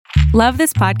Love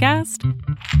this podcast?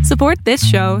 Support this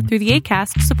show through the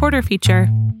Acast supporter feature.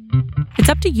 It's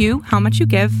up to you how much you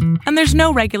give, and there's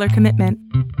no regular commitment.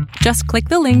 Just click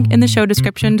the link in the show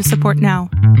description to support now.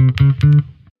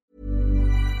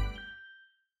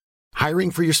 Hiring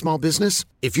for your small business?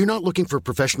 If you're not looking for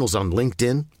professionals on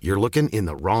LinkedIn, you're looking in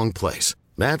the wrong place.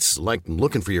 That's like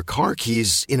looking for your car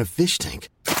keys in a fish tank.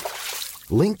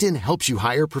 LinkedIn helps you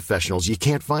hire professionals you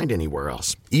can't find anywhere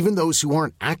else, even those who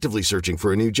aren't actively searching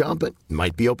for a new job but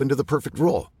might be open to the perfect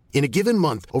role. In a given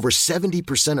month, over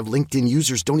 70% of LinkedIn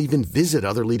users don't even visit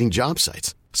other leading job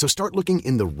sites. So start looking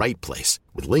in the right place.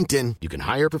 With LinkedIn, you can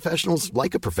hire professionals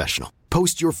like a professional.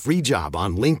 Post your free job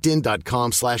on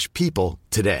linkedin.com/people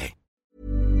today.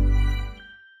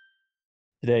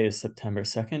 Today is September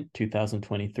 2nd,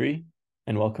 2023,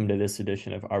 and welcome to this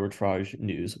edition of Arbitrage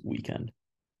News Weekend.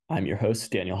 I'm your host,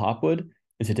 Daniel Hopwood,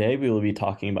 and today we will be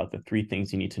talking about the three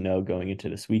things you need to know going into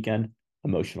this weekend: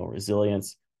 emotional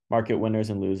resilience, market winners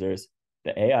and losers,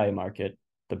 the AI market,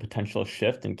 the potential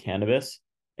shift in cannabis,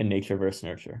 and nature versus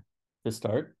nurture. To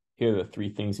start, here are the three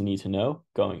things you need to know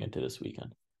going into this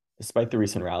weekend. Despite the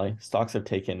recent rally, stocks have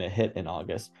taken a hit in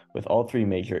August, with all three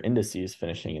major indices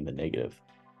finishing in the negative.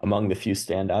 Among the few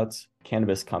standouts,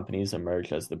 cannabis companies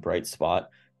emerged as the bright spot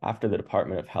after the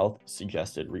Department of Health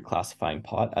suggested reclassifying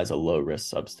pot as a low-risk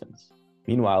substance.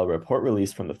 Meanwhile, a report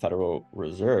released from the Federal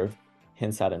Reserve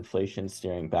hints at inflation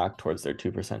steering back towards their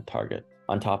 2% target.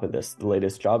 On top of this, the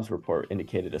latest jobs report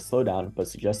indicated a slowdown but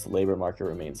suggests the labor market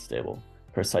remains stable,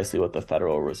 precisely what the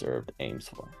Federal Reserve aims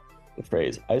for. The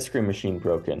phrase "ice cream machine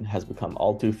broken" has become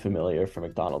all too familiar for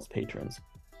McDonald's patrons,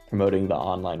 promoting the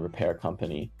online repair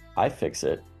company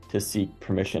iFixit to seek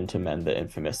permission to mend the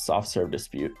infamous soft serve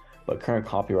dispute, but current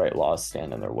copyright laws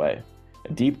stand in their way.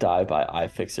 A deep dive by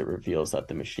iFixit reveals that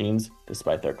the machines,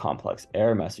 despite their complex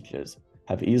error messages,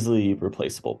 have easily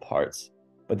replaceable parts.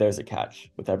 But there's a catch.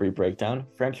 With every breakdown,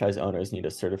 franchise owners need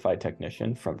a certified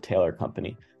technician from Taylor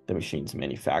Company, the machine's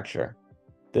manufacturer.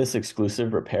 This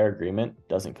exclusive repair agreement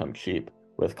doesn't come cheap,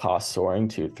 with costs soaring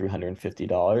to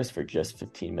 $350 for just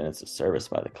 15 minutes of service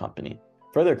by the company.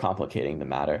 Further complicating the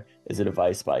matter is a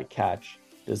device by Catch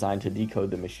designed to decode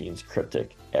the machine's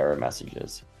cryptic error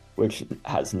messages, which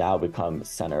has now become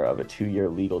center of a 2-year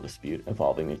legal dispute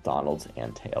involving McDonald's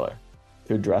and Taylor.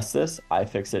 To address this,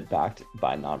 iFixit, backed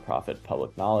by nonprofit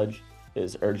Public Knowledge,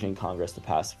 is urging Congress to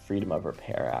pass Freedom of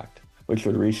Repair Act, which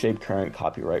would reshape current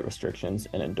copyright restrictions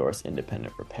and endorse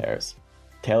independent repairs.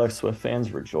 Taylor Swift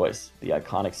fans rejoice. The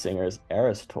iconic singer's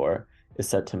Eras Tour is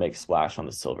set to make splash on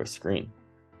the silver screen,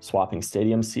 swapping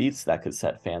stadium seats that could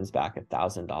set fans back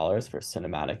 $1,000 for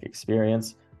cinematic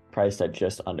experience, priced at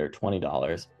just under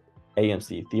 $20.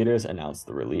 AMC Theaters announced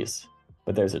the release.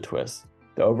 But there's a twist.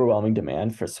 The overwhelming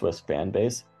demand for Swift's fan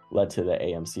base led to the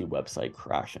AMC website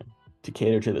crashing. To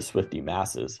cater to the Swiftie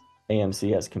masses,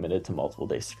 AMC has committed to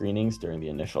multiple-day screenings during the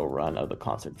initial run of the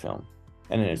concert film.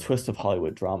 And in a twist of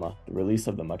Hollywood drama, the release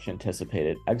of the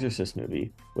much-anticipated Exorcist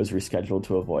movie was rescheduled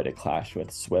to avoid a clash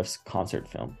with Swift's concert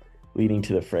film, leading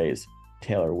to the phrase,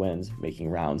 "Taylor wins," making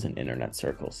rounds in internet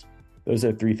circles. Those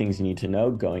are three things you need to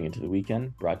know going into the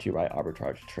weekend, brought to you by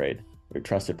Arbitrage Trade, your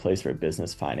trusted place for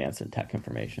business, finance, and tech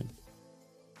information.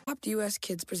 Adopt US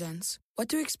Kids presents What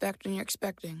to Expect When You're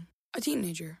Expecting a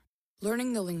Teenager.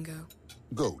 Learning the lingo.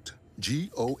 GOAT,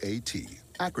 G-O-A-T,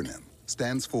 acronym,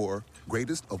 stands for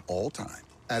Greatest of All Time.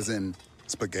 As in,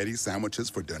 spaghetti sandwiches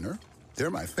for dinner? They're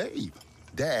my fave.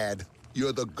 Dad,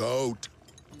 you're the GOAT.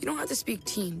 You don't have to speak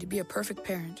teen to be a perfect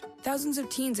parent. Thousands of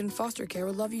teens in foster care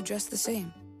will love you just the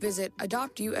same. Visit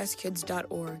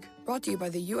adoptuskids.org. Brought to you by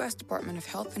the U.S. Department of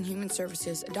Health and Human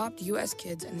Services, Adopt U.S.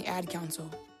 Kids, and the Ad Council.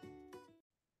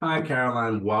 Hi,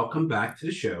 Caroline. Welcome back to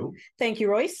the show. Thank you,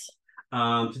 Royce.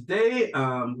 Today,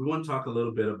 we want to talk a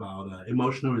little bit about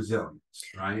emotional resilience,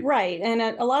 right? Right. And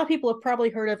a lot of people have probably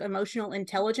heard of emotional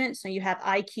intelligence. So you have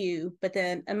IQ, but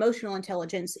then emotional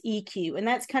intelligence, EQ. And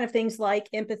that's kind of things like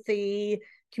empathy,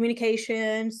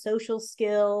 communication, social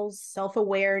skills,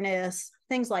 self-awareness,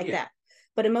 things like that.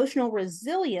 But emotional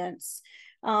resilience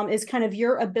is kind of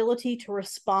your ability to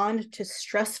respond to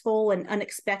stressful and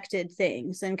unexpected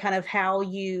things and kind of how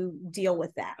you deal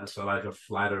with that. So like a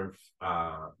fight or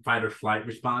flight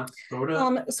response, sort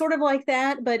of? Sort of like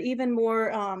that, but even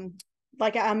more,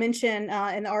 like I mentioned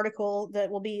in the article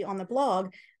that will be on the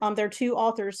blog, there are two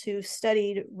authors who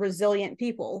studied resilient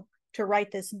people to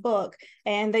write this book,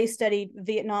 and they studied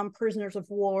Vietnam prisoners of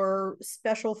war,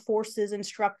 special forces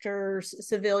instructors,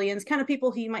 civilians, kind of people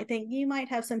who you might think you might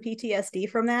have some PTSD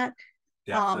from that.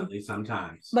 Definitely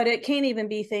sometimes. But it can't even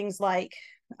be things like,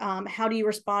 how do you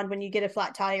respond when you get a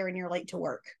flat tire and you're late to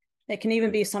work? It can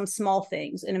even be some small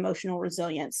things in emotional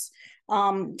resilience.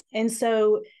 And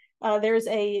so there's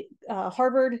a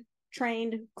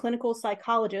Harvard-trained clinical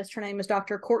psychologist. Her name is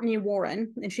Dr. Courtney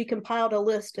Warren, and she compiled a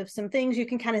list of some things you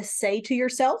can kind of say to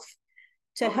yourself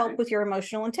to help with your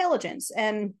emotional intelligence.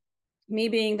 And me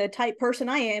being the type person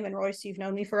I am, and Royce, you've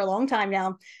known me for a long time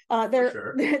now,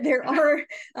 there are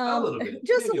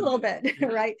just a little bit,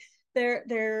 right?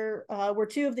 There were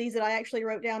two of these that I actually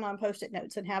wrote down on Post-it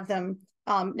notes and have them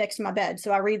next to my bed.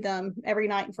 So I read them every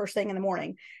night and first thing in the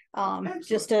morning,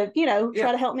 just to,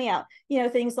 try to help me out.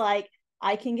 Things like,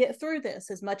 I can get through this.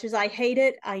 As much as I hate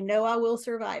it, I know I will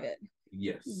survive it.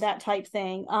 Yes. That type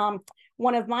thing.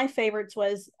 One of my favorites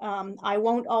was, I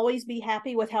won't always be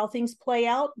happy with how things play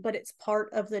out, but it's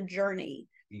part of the journey.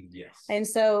 Yes. And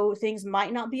so things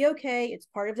might not be okay. It's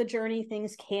part of the journey.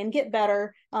 Things can get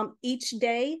better. Each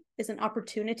day is an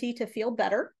opportunity to feel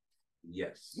better.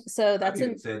 Yes. So that's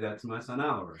I said that to my son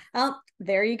Oliver.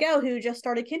 There you go, who just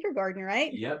started kindergarten,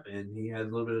 right? Yep, and he has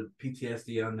a little bit of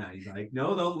PTSD on that. He's like,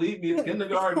 no, don't leave me. It's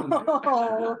kindergarten.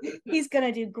 He's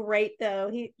gonna do great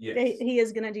though. He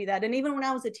is gonna do that. And even when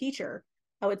I was a teacher,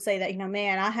 I would say that,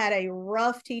 man, I had a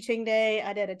rough teaching day.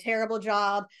 I did a terrible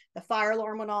job. The fire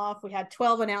alarm went off. We had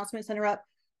 12 announcements interrupt.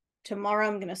 Tomorrow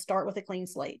I'm gonna start with a clean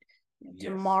slate. Yes.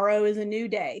 Tomorrow is a new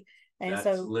day. And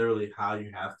that's literally how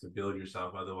you have to build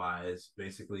yourself. Otherwise,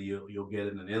 basically, you'll get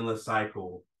in an endless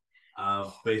cycle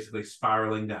of basically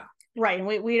spiraling down. Right, and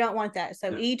we don't want that.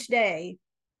 So each day,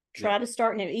 try to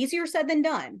start new. Easier said than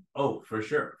done. Oh, for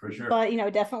sure. But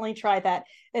definitely try that.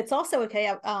 It's also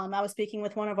okay. I was speaking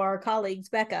with one of our colleagues,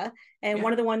 Becca, and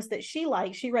one of the ones that she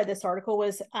liked, she read this article,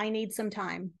 was I need some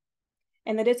time.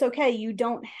 And that it's okay. You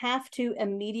don't have to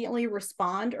immediately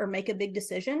respond or make a big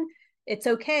decision. It's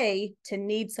okay to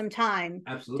need some time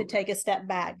to take a step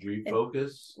back.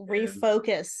 Refocus.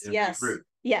 And yes.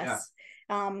 Yeah.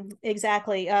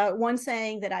 Exactly. One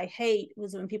saying that I hate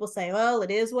was when people say, well, it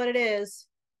is what it is.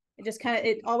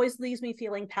 It always leaves me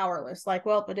feeling powerless. Like,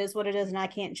 well, it is what it is and I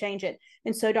can't change it.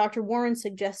 And so Dr. Warren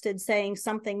suggested saying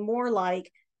something more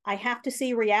like, I have to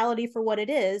see reality for what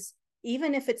it is,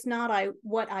 even if it's not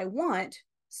what I want,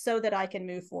 so that I can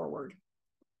move forward.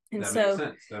 And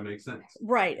that makes sense.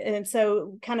 Right. And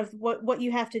so kind of what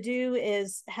you have to do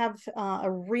is have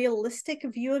a realistic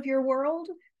view of your world,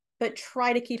 but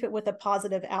try to keep it with a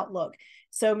positive outlook.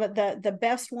 So the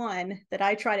best one that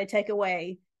I try to take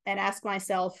away and ask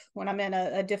myself when I'm in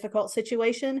a difficult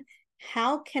situation,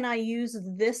 how can I use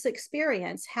this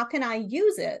experience? How can I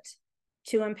use it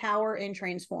to empower and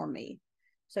transform me?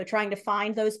 So trying to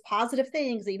find those positive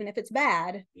things, even if it's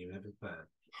bad.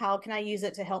 How can I use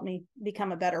it to help me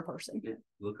become a better person? Yeah.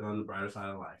 Look on the brighter side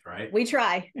of life, right? We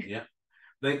try. Yeah.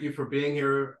 Thank you for being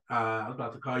here. I was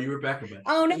about to call you Rebecca, but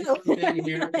oh no, thank you for being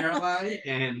here, Caroline,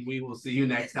 and we will see you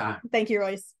next time. Thank you,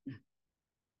 Royce.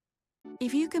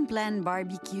 If you can plan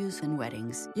barbecues and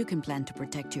weddings, you can plan to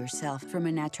protect yourself from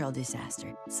a natural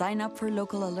disaster. Sign up for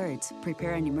local alerts,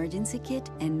 prepare an emergency kit,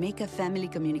 and make a family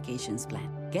communications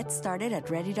plan. Get started at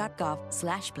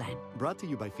ready.gov/plan. Brought to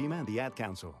you by FEMA and the Ad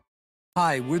Council.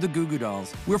 Hi, we're the Goo Goo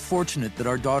Dolls. We're fortunate that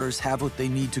our daughters have what they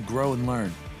need to grow and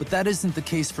learn. But that isn't the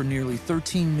case for nearly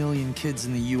 13 million kids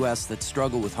in the U.S. that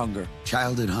struggle with hunger.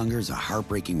 Childhood hunger is a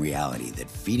heartbreaking reality that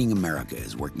Feeding America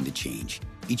is working to change.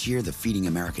 Each year, the Feeding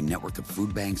America network of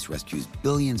food banks rescues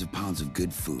billions of pounds of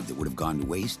good food that would have gone to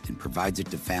waste and provides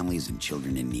it to families and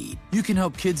children in need. You can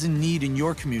help kids in need in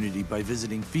your community by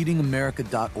visiting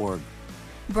feedingamerica.org.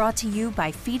 Brought to you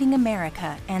by Feeding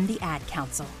America and the Ad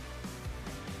Council.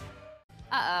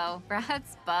 Uh-oh,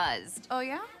 Brad's buzzed. Oh,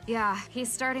 yeah? Yeah, he's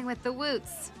starting with the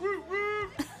woots.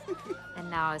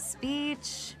 And now a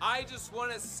speech. I just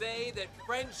want to say that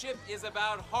friendship is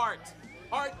about heart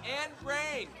and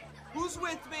brain. Who's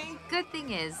with me? Good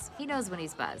thing is, he knows when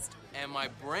he's buzzed. And my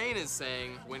brain is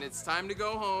saying, when it's time to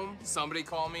go home, somebody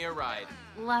call me a ride.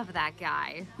 Love that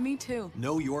guy. Me too.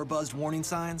 Know your buzzed warning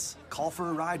signs? Call for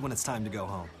a ride when it's time to go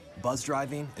home. Buzz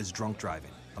driving is drunk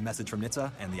driving. A message from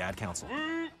NHTSA and the Ad Council.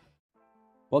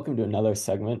 Welcome to another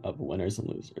segment of Winners and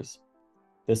Losers.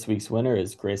 This week's winner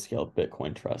is Grayscale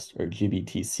Bitcoin Trust, or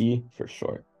GBTC for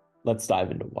short. Let's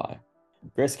dive into why.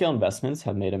 Grayscale Investments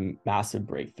have made a massive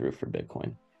breakthrough for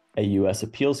Bitcoin. A U.S.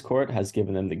 appeals court has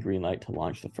given them the green light to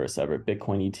launch the first ever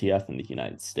Bitcoin ETF in the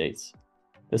United States.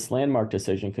 This landmark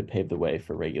decision could pave the way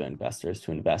for regular investors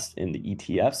to invest in the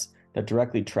ETFs that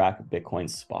directly track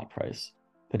Bitcoin's spot price,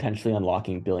 potentially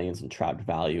unlocking billions in trapped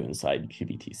value inside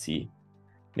GBTC.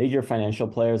 Major financial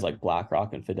players like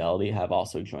BlackRock and Fidelity have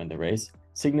also joined the race,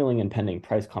 signaling impending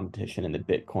price competition in the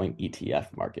Bitcoin ETF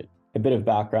market. A bit of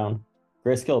background: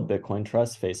 Grayscale Bitcoin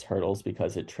Trust faced hurdles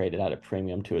because it traded at a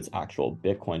premium to its actual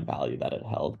Bitcoin value that it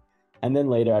held. and then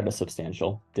later at a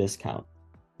substantial discount.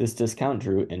 This discount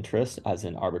drew interest as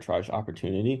an arbitrage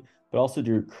opportunity, but also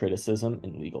drew criticism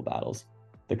in legal battles.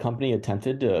 The company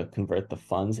attempted to convert the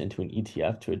funds into an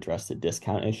ETF to address the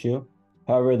discount issue.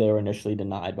 However, they were initially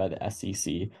denied by the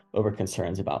SEC over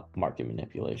concerns about market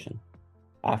manipulation.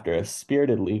 After a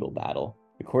spirited legal battle,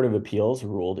 the Court of Appeals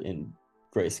ruled in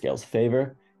Grayscale's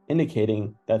favor,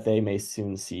 indicating that they may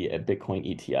soon see a Bitcoin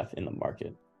ETF in the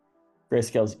market.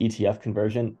 Grayscale's ETF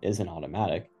conversion isn't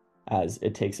automatic, as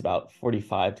it takes about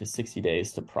 45 to 60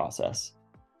 days to process.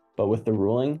 But with the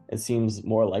ruling, it seems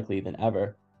more likely than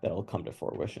ever that it'll come to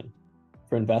fruition.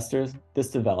 For investors,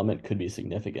 this development could be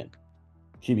significant.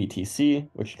 GBTC,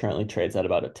 which currently trades at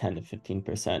about a 10 to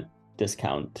 15%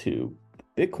 discount to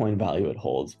Bitcoin value it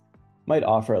holds, might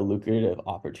offer a lucrative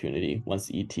opportunity once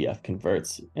the ETF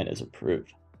converts and is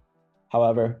approved.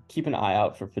 However, keep an eye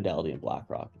out for Fidelity and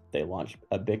BlackRock. If they launch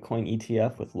a Bitcoin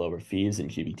ETF with lower fees than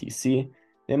GBTC,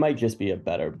 they might just be a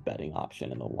better betting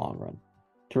option in the long run.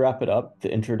 To wrap it up,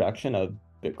 the introduction of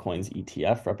Bitcoin's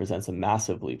ETF represents a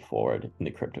massive leap forward in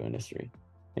the crypto industry,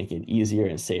 making it easier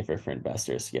and safer for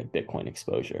investors to get Bitcoin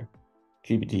exposure.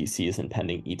 GBTC's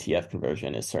impending ETF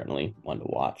conversion is certainly one to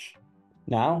watch.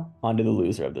 Now, on to the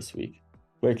loser of this week,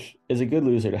 which is a good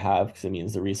loser to have because it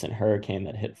means the recent hurricane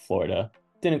that hit Florida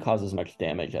didn't cause as much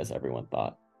damage as everyone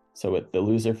thought. So with the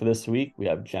loser for this week, we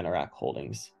have Generac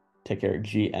Holdings, ticker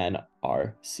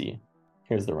GNRC.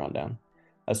 Here's the rundown.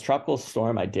 As Tropical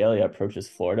Storm Idalia approaches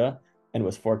Florida and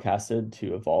was forecasted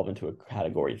to evolve into a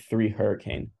Category 3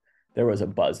 hurricane, there was a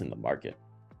buzz in the market.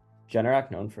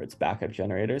 Generac, known for its backup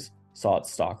generators, saw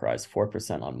its stock rise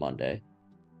 4% on Monday.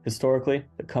 Historically,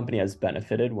 the company has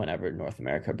benefited whenever North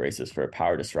America braces for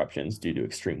power disruptions due to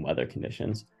extreme weather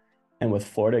conditions, and with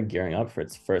Florida gearing up for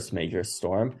its first major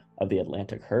storm of the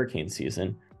Atlantic hurricane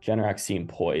season, Generac seemed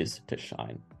poised to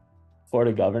shine.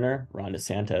 Florida Governor Ron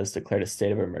DeSantis declared a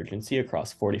state of emergency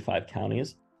across 45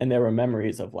 counties, and there were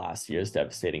memories of last year's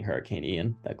devastating Hurricane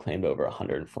Ian that claimed over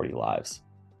 140 lives.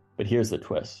 But here's the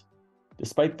twist.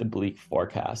 Despite the bleak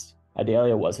forecast,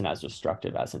 Idalia wasn't as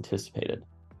destructive as anticipated.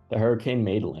 The hurricane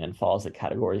made landfall as a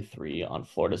Category 3 on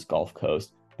Florida's Gulf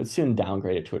Coast, but soon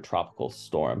downgraded to a tropical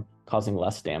storm, causing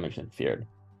less damage than feared.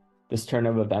 This turn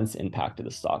of events impacted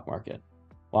the stock market.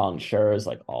 While insurers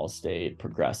like Allstate,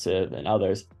 Progressive, and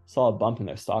others saw a bump in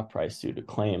their stock price due to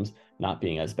claims not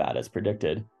being as bad as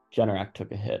predicted, Generac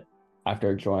took a hit.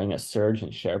 After enjoying a surge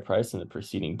in share price in the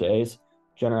preceding days,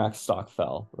 Generac's stock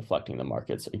fell, reflecting the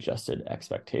market's adjusted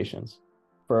expectations.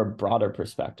 For a broader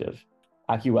perspective,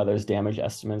 AccuWeather's damage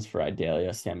estimates for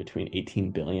Idalia stand between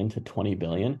 $18 billion to $20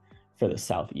 billion for the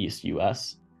southeast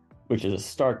US, which is a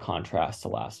stark contrast to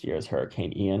last year's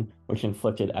Hurricane Ian, which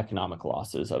inflicted economic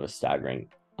losses of a staggering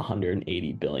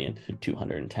 $180 billion to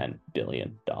 $210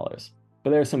 billion. But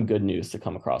there's some good news to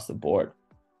come across the board.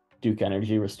 Duke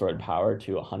Energy restored power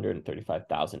to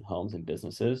 135,000 homes and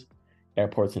businesses.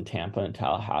 Airports in Tampa and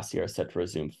Tallahassee are set to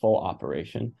resume full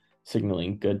operation,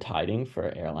 signaling good tidings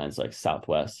for airlines like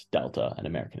Southwest, Delta, and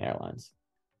American Airlines.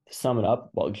 To sum it up,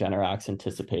 while Generac's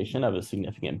anticipation of a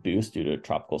significant boost due to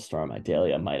Tropical Storm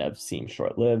Idalia might have seemed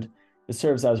short-lived, it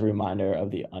serves as a reminder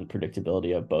of the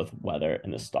unpredictability of both weather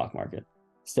and the stock market.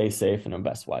 Stay safe and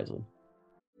invest wisely.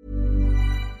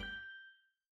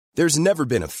 There's never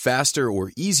been a faster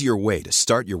or easier way to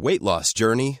start your weight loss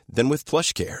journey than with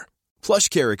PlushCare.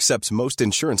 PlushCare accepts most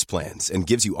insurance plans and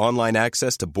gives you online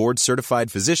access to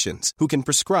board-certified physicians who can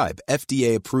prescribe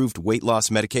FDA-approved weight loss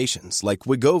medications like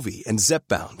Wegovy and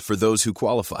Zepbound for those who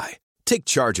qualify. Take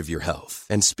charge of your health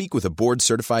and speak with a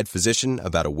board-certified physician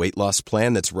about a weight loss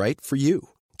plan that's right for you.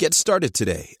 Get started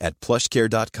today at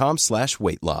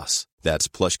plushcare.com/weight loss. That's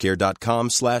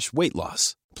plushcare.com/weight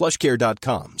loss.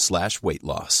 plushcare.com/weight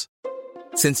loss.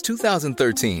 Since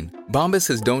 2013, Bombas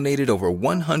has donated over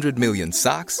 100 million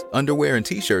socks, underwear, and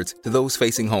T-shirts to those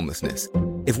facing homelessness.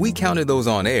 If we counted those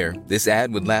on air, this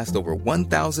ad would last over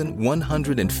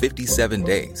 1,157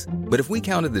 days. But if we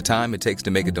counted the time it takes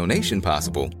to make a donation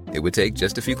possible, it would take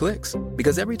just a few clicks.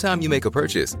 Because every time you make a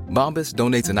purchase, Bombas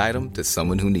donates an item to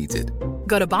someone who needs it.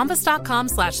 Go to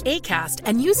bombas.com/ACAST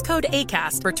and use code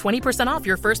ACAST for 20% off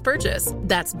your first purchase.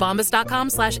 That's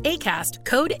bombas.com/ACAST,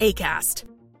 code ACAST.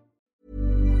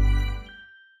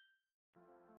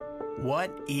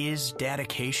 What is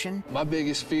dedication? My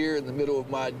biggest fear in the middle of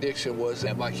my addiction was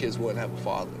that my kids wouldn't have a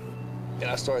father. And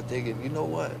I started thinking, you know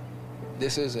what?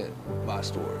 This isn't my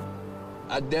story.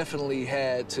 I definitely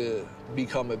had to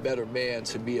become a better man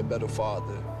to be a better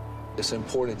father. It's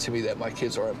important to me that my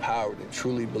kids are empowered and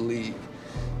truly believe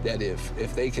that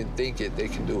if they can think it, they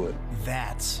can do it.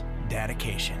 That's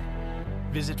dedication.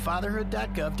 Visit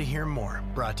fatherhood.gov to hear more.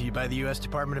 Brought to you by the U.S.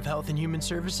 Department of Health and Human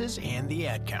Services and the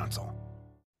Ad Council.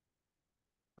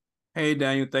 Hey,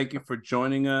 Daniel, thank you for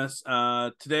joining us.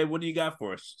 Today, what do you got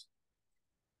for us?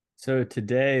 So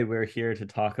today we're here to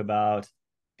talk about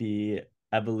the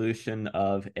evolution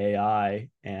of AI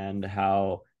and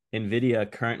how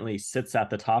NVIDIA currently sits at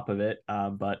the top of it,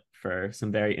 but for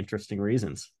some very interesting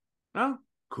reasons. Oh,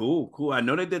 cool. I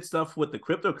know they did stuff with the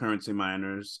cryptocurrency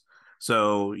miners.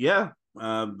 So, yeah.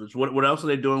 What else are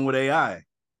they doing with AI?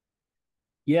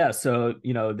 Yeah, so,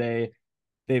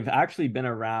 they've actually been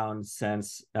around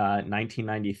since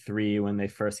 1993 when they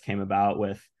first came about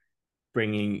with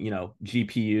bringing,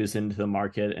 GPUs into the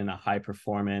market in a high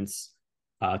performance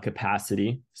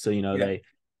capacity. So, they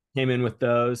came in with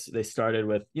those. They started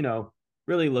with,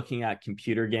 really looking at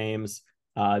computer games,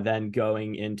 then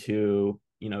going into,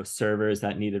 servers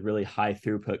that needed really high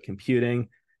throughput computing.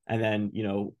 And then,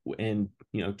 in,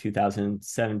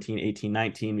 2017, 18,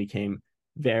 19 became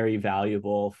very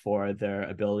valuable for their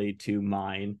ability to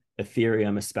mine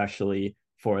Ethereum, especially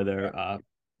for their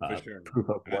proof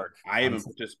of work. I even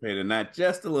participated in that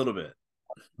just a little bit.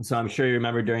 So I'm sure you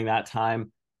remember during that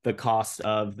time, the cost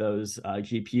of those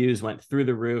GPUs went through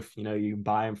the roof. You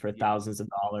buy them for thousands of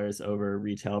dollars over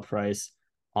retail price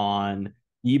on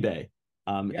eBay.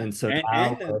 And so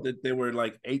now they were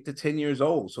like 8 to 10 years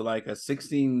old. So like a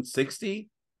 1660,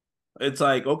 it's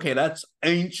like, okay, that's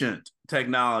ancient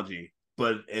technology,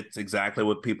 but it's exactly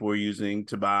what people were using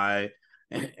to buy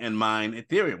and mine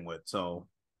Ethereum with. So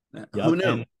who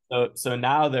knew? So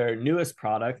now their newest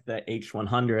product, the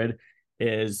H100,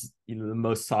 is the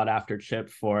most sought after chip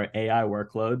for AI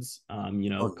workloads.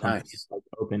 Companies like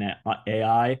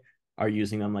OpenAI are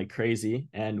using them like crazy,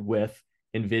 and with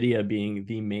NVIDIA being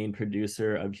the main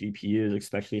producer of GPUs,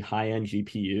 especially high-end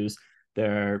GPUs,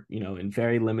 they're in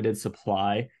very limited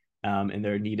supply, and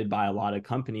they're needed by a lot of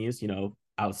companies.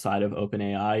 Outside of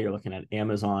OpenAI, you're looking at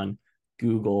Amazon,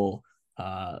 Google,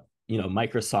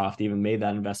 Microsoft even made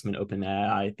that investment.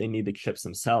 OpenAI, they need the chips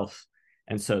themselves.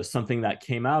 And so something that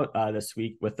came out this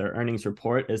week with their earnings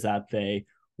report is that they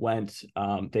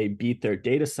beat their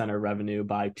data center revenue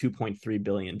by $2.3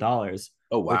 billion.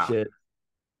 Oh, wow. Which is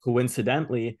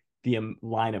coincidentally the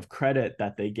line of credit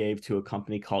that they gave to a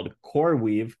company called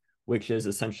CoreWeave, which is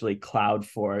essentially cloud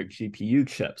for GPU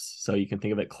chips. So you can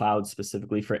think of it cloud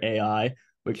specifically for AI,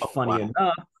 which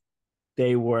enough,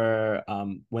 they were,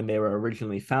 when they were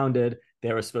originally founded,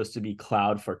 they were supposed to be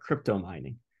cloud for crypto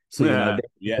mining. So, a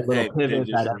little pivot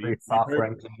that every software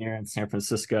engineer in San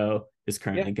Francisco is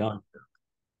currently going through.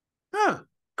 Huh,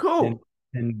 cool.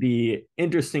 And the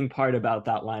interesting part about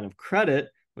that line of credit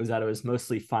was that it was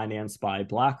mostly financed by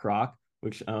BlackRock,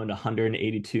 which owned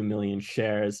 182 million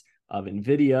shares of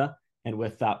NVIDIA. And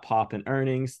with that pop in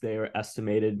earnings, they were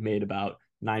estimated made about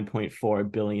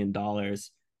 $9.4 billion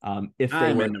if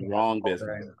they were in the wrong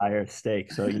business. Higher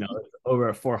stake. So, over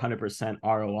a 400%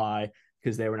 ROI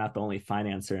because they were not the only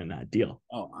financer in that deal.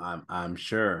 Oh, I'm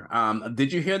sure.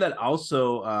 Did you hear that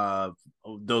also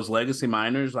those legacy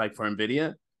miners like for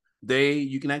NVIDIA,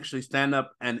 you can actually stand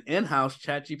up an in-house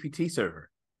ChatGPT server?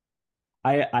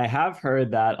 I have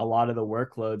heard that a lot of the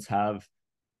workloads have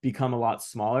become a lot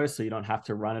smaller, so you don't have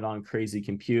to run it on crazy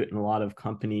compute, and a lot of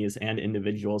companies and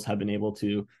individuals have been able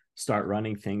to start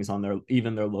running things on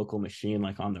their local machine,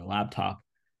 like on their laptop.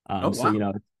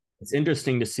 So it's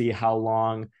interesting to see how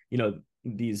long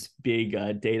these big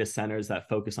data centers that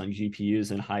focus on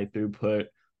GPUs and high throughput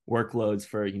workloads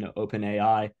for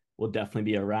OpenAI will definitely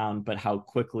be around, but how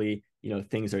quickly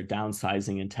things are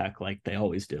downsizing in tech like they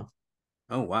always do.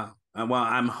 Oh wow. Well,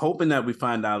 I'm hoping that we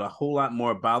find out a whole lot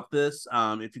more about this.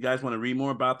 If you guys want to read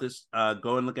more about this,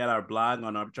 go and look at our blog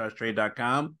on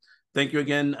arbitragetrade.com. Thank you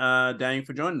again, Daniel,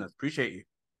 for joining us. Appreciate you.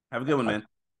 Have a good one, man.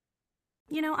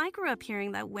 I grew up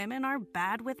hearing that women are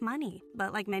bad with money.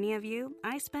 But like many of you,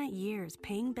 I spent years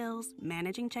paying bills,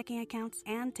 managing checking accounts,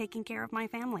 and taking care of my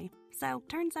family. So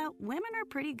turns out women are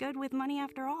pretty good with money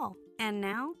after all. And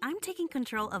now I'm taking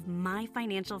control of my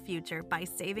financial future by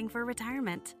saving for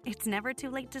retirement. It's never too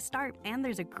late to start, and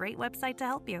there's a great website to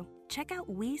help you. Check out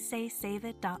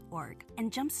WeSaySaveIt.org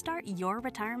and jumpstart your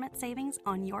retirement savings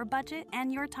on your budget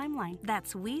and your timeline.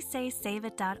 That's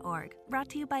WeSaySaveIt.org. Brought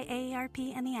to you by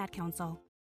AARP and the Ad Council.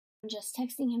 I'm just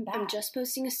texting him back. I'm just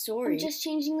posting a story. I'm just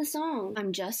changing the song.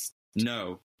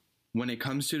 No. When it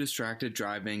comes to distracted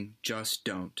driving, just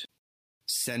don't.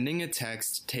 Sending a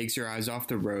text takes your eyes off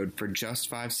the road for just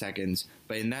 5 seconds,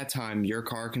 but in that time, your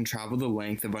car can travel the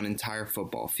length of an entire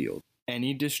football field.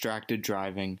 Any distracted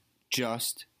driving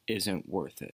just isn't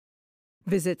worth it.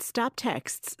 Visit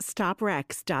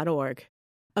StopTextsStopWrecks.org.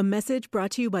 A message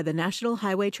brought to you by the National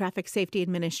Highway Traffic Safety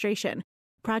Administration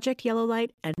Project Yellow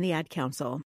Light, and the Ad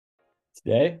Council.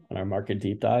 Today, on our market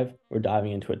deep dive, we're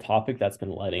diving into a topic that's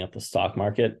been lighting up the stock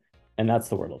market, and that's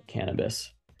the world of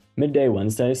cannabis. Midday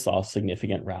Wednesday saw a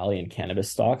significant rally in cannabis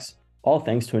stocks, all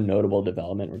thanks to a notable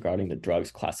development regarding the drug's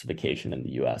classification in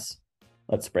the US.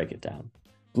 Let's break it down.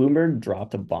 Bloomberg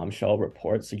dropped a bombshell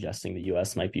report suggesting the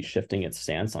US might be shifting its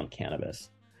stance on cannabis.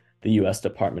 The US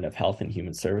Department of Health and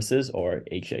Human Services, or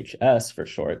HHS for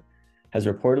short, has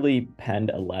reportedly penned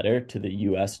a letter to the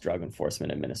US Drug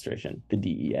Enforcement Administration, the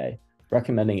DEA,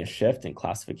 recommending a shift in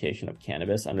classification of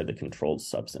cannabis under the Controlled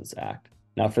Substance Act.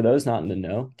 Now, for those not in the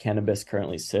know, cannabis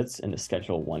currently sits in the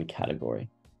Schedule I category.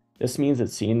 This means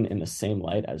it's seen in the same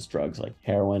light as drugs like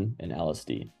heroin and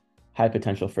LSD, high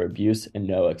potential for abuse and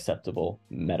no acceptable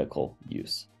medical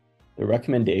use. The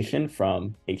recommendation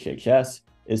from HHS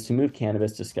is to move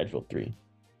cannabis to Schedule III.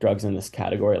 Drugs in this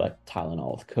category like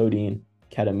Tylenol with codeine,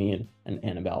 ketamine, and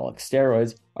anabolic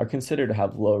steroids are considered to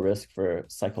have low risk for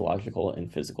psychological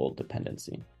and physical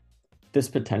dependency. This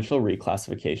potential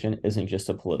reclassification isn't just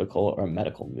a political or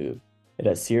medical move. It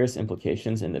has serious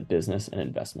implications in the business and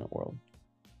investment world.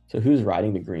 So who's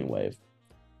riding the green wave?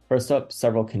 First up,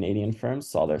 several Canadian firms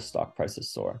saw their stock prices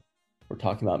soar. We're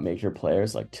talking about major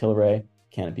players like Tilray,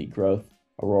 Canopy Growth,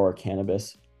 Aurora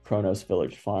Cannabis, Kronos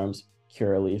Village Farms,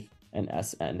 Curaleaf, and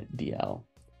SNDL.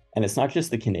 And it's not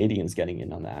just the Canadians getting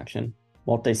in on the action.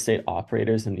 Multi-state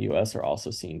operators in the US are also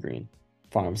seeing green.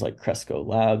 Farms like Cresco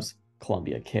Labs,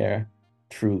 Columbia Care,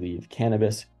 Trulieve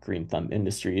Cannabis, Green Thumb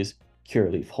Industries,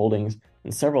 Curaleaf Holdings,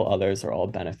 and several others are all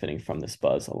benefiting from this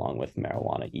buzz along with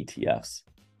marijuana ETFs.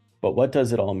 But what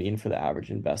does it all mean for the average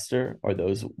investor or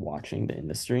those watching the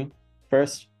industry?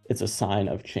 First, it's a sign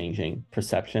of changing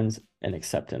perceptions and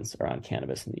acceptance around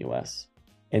cannabis in the US.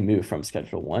 A move from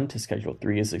Schedule I to Schedule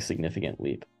III is a significant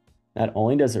leap. Not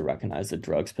only does it recognize the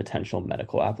drug's potential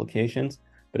medical applications,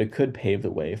 but it could pave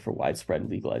the way for widespread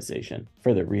legalization,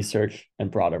 further research, and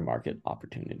broader market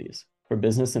opportunities. For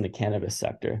business in the cannabis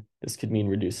sector, this could mean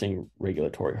reducing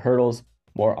regulatory hurdles,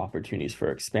 more opportunities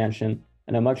for expansion,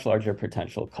 and a much larger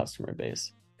potential customer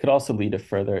base. It could also lead to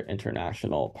further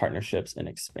international partnerships and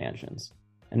expansions.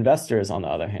 Investors, on the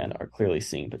other hand, are clearly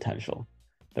seeing potential.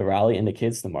 The rally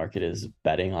indicates the market is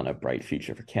betting on a bright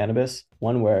future for cannabis,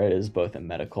 one where it is both a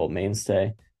medical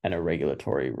mainstay and a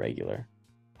regulatory regular.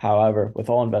 However, with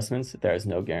all investments, there is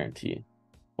no guarantee.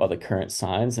 While the current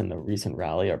signs and the recent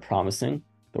rally are promising,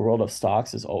 the world of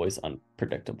stocks is always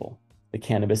unpredictable. The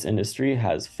cannabis industry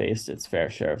has faced its fair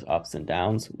share of ups and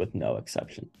downs, with no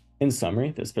exception. In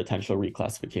summary, this potential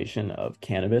reclassification of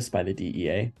cannabis by the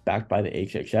DEA, backed by the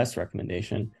HHS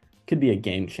recommendation, could be a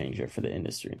game changer for the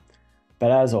industry.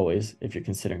 But as always, if you're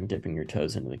considering dipping your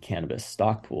toes into the cannabis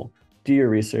stock pool, do your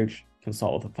research,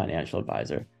 consult with a financial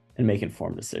advisor, and make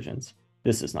informed decisions.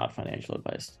 This is not financial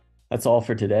advice. That's all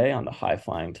for today on the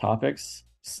high-flying topics.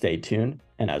 Stay tuned,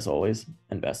 and as always,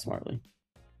 invest smartly.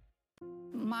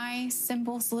 My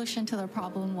simple solution to the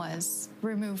problem was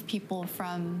remove people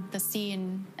from the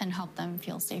scene and help them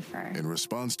feel safer. In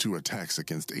response to attacks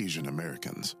against Asian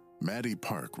Americans, Maddie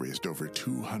Park raised over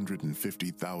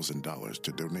 $250,000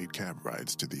 to donate cab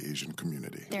rides to the Asian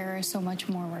community. There is so much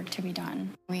more work to be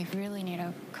done. We really need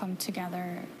to come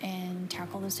together and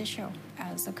tackle this issue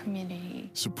as a community.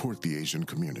 Support the Asian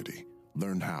community.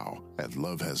 Learn how at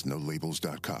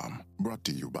lovehasnolabels.com. Brought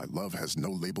to you by Love Has No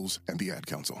Labels and the Ad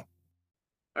Council.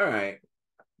 All right.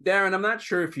 Darren, I'm not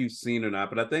sure if you've seen or not,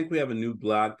 but I think we have a new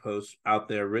blog post out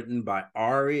there written by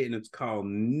Ari, and it's called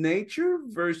Nature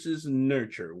versus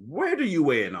Nurture. Where do you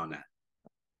weigh in on that?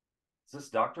 Is this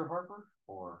Dr. Harper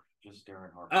or just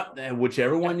Darren Harper?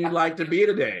 Whichever one you'd like to be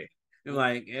today. We'll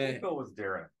go with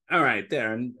Darren. All right,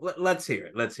 Darren, let's hear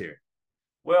it. Let's hear it.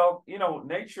 Well,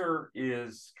 nature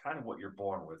is kind of what you're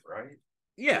born with, right?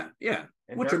 Yeah.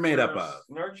 And what you're made up of.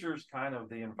 Nurture's kind of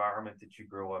the environment that you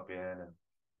grow up in,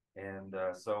 and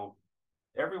so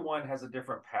everyone has a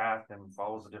different path and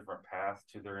follows a different path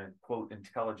to their, quote,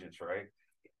 intelligence, right?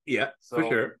 Yeah, for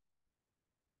sure.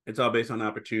 It's all based on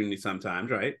opportunity sometimes,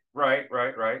 right? Right.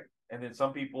 And then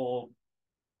some people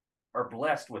are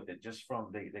blessed with it just from,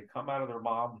 they come out of their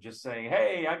mom just saying,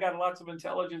 hey, I got lots of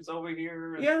intelligence over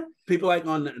here. Yeah, people like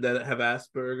that have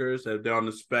Asperger's, they're on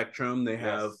the spectrum, they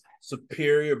have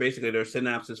superior, basically their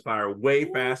synapses fire way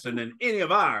faster than any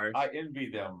of ours. I envy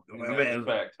them in that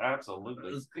respect,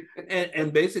 absolutely.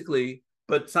 and basically,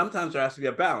 but sometimes there has to be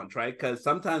a balance, right? Because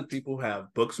sometimes people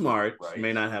have book smarts,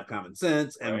 may not have common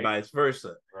sense, and vice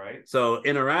versa. Right. So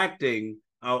interacting,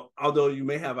 although you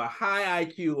may have a high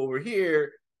IQ over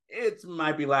here, it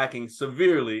might be lacking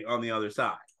severely on the other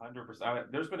side.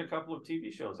 100%. There's been a couple of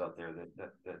TV shows out there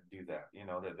that do that.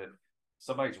 That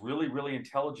somebody's really, really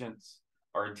intelligent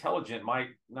are intelligent might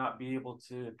not be able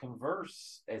to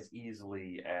converse as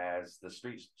easily as the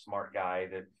street smart guy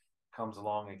that comes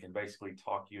along and can basically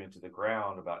talk you into the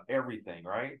ground about everything,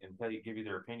 right? And give you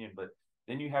their opinion. But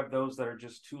then you have those that are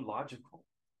just too logical.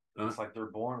 It's like they're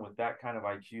born with that kind of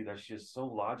IQ that's just so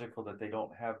logical that they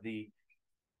don't have the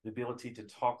ability to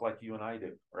talk like you and I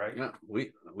do, right? No,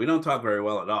 we don't talk very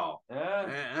well at all.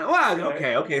 Well,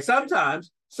 okay.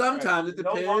 Sometimes it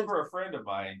depends. No longer a friend of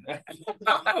mine.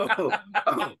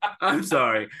 I'm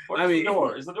sorry. The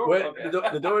door? Is the door? Okay.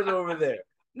 The door's over there.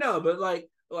 No, but like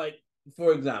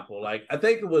for example, like I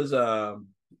think it was a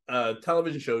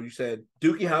television show. You said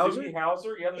Doogie Howser. Doogie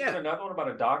Howser. Yeah, there's been another one about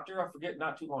a doctor. I forget.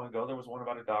 Not too long ago, there was one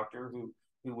about a doctor who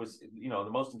was, the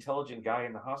most intelligent guy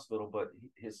in the hospital, but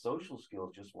his social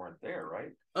skills just weren't there,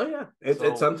 right? Oh yeah,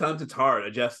 it's sometimes it's hard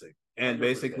adjusting and 100%.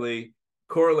 Basically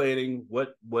correlating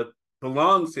what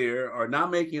belongs here or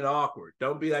not making it awkward.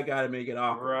 Don't be that guy to make it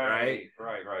awkward, right?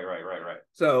 Right.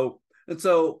 So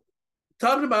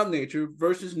talking about nature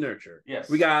versus nurture. Yes,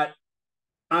 we got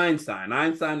Einstein.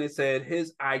 They said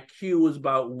his IQ was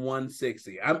about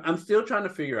 160. I'm still trying to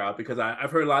figure out because I've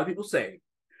heard a lot of people say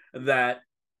that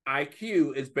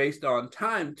IQ is based on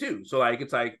time too. So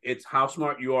it's how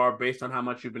smart you are based on how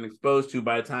much you've been exposed to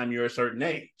by the time you're a certain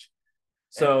age.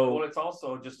 So it's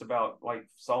also just about like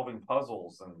solving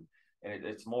puzzles and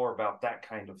it's more about that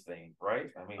kind of thing, right?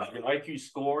 I mean, your IQ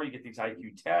score, you get these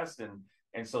IQ tests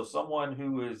and so someone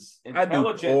who is intelligent,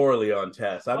 I do poorly on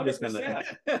tests. I'm 100%. Just gonna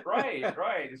right.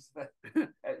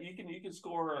 You can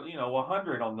score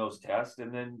 100 on those tests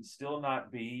and then still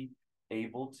not be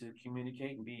able to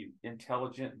communicate and be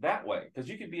intelligent that way, because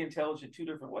you can be intelligent two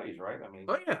different ways, right? I mean,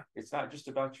 it's not just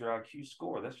about your IQ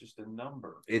score. That's just a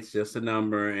number. It's just a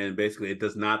number, and basically it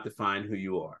does not define who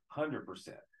you are. 100%.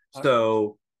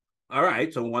 So all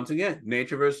right, so once again,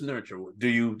 nature versus nurture. Do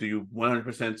you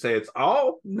 100% say it's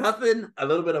all, nothing, a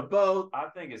little bit of both? I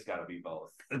think it's got to be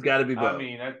both. It's got to be both. I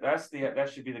mean, that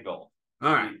should be the goal.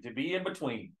 All right, to be in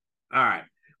between. All right.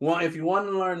 Well, if you want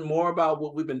to learn more about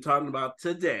what we've been talking about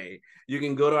today, you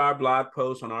can go to our blog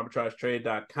post on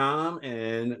arbitragetrade.com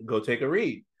and go take a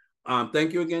read.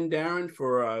 Thank you again, Darren,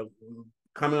 for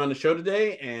coming on the show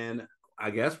today, and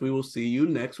I guess we will see you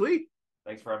next week.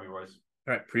 Thanks for having me, Royce.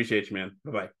 All right, appreciate you, man.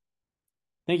 Bye-bye.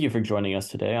 Thank you for joining us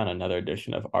today on another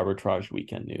edition of Arbitrage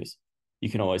Weekend News. You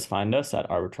can always find us at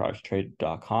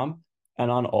arbitragetrade.com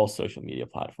and on all social media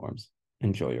platforms.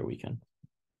 Enjoy your weekend.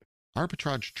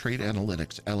 Arbitrage Trade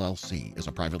Analytics, LLC is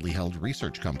a privately held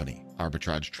research company.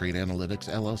 Arbitrage Trade Analytics,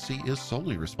 LLC is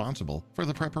solely responsible for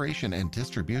the preparation and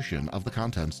distribution of the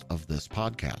contents of this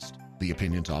podcast. The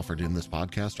opinions offered in this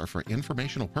podcast are for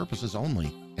informational purposes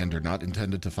only and are not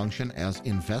intended to function as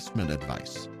investment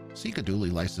advice. Seek a duly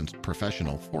licensed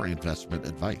professional for investment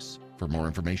advice. For more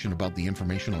information about the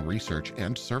informational research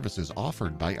and services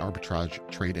offered by Arbitrage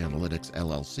Trade Analytics,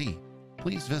 LLC,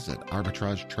 please visit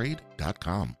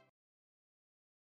arbitragetrade.com.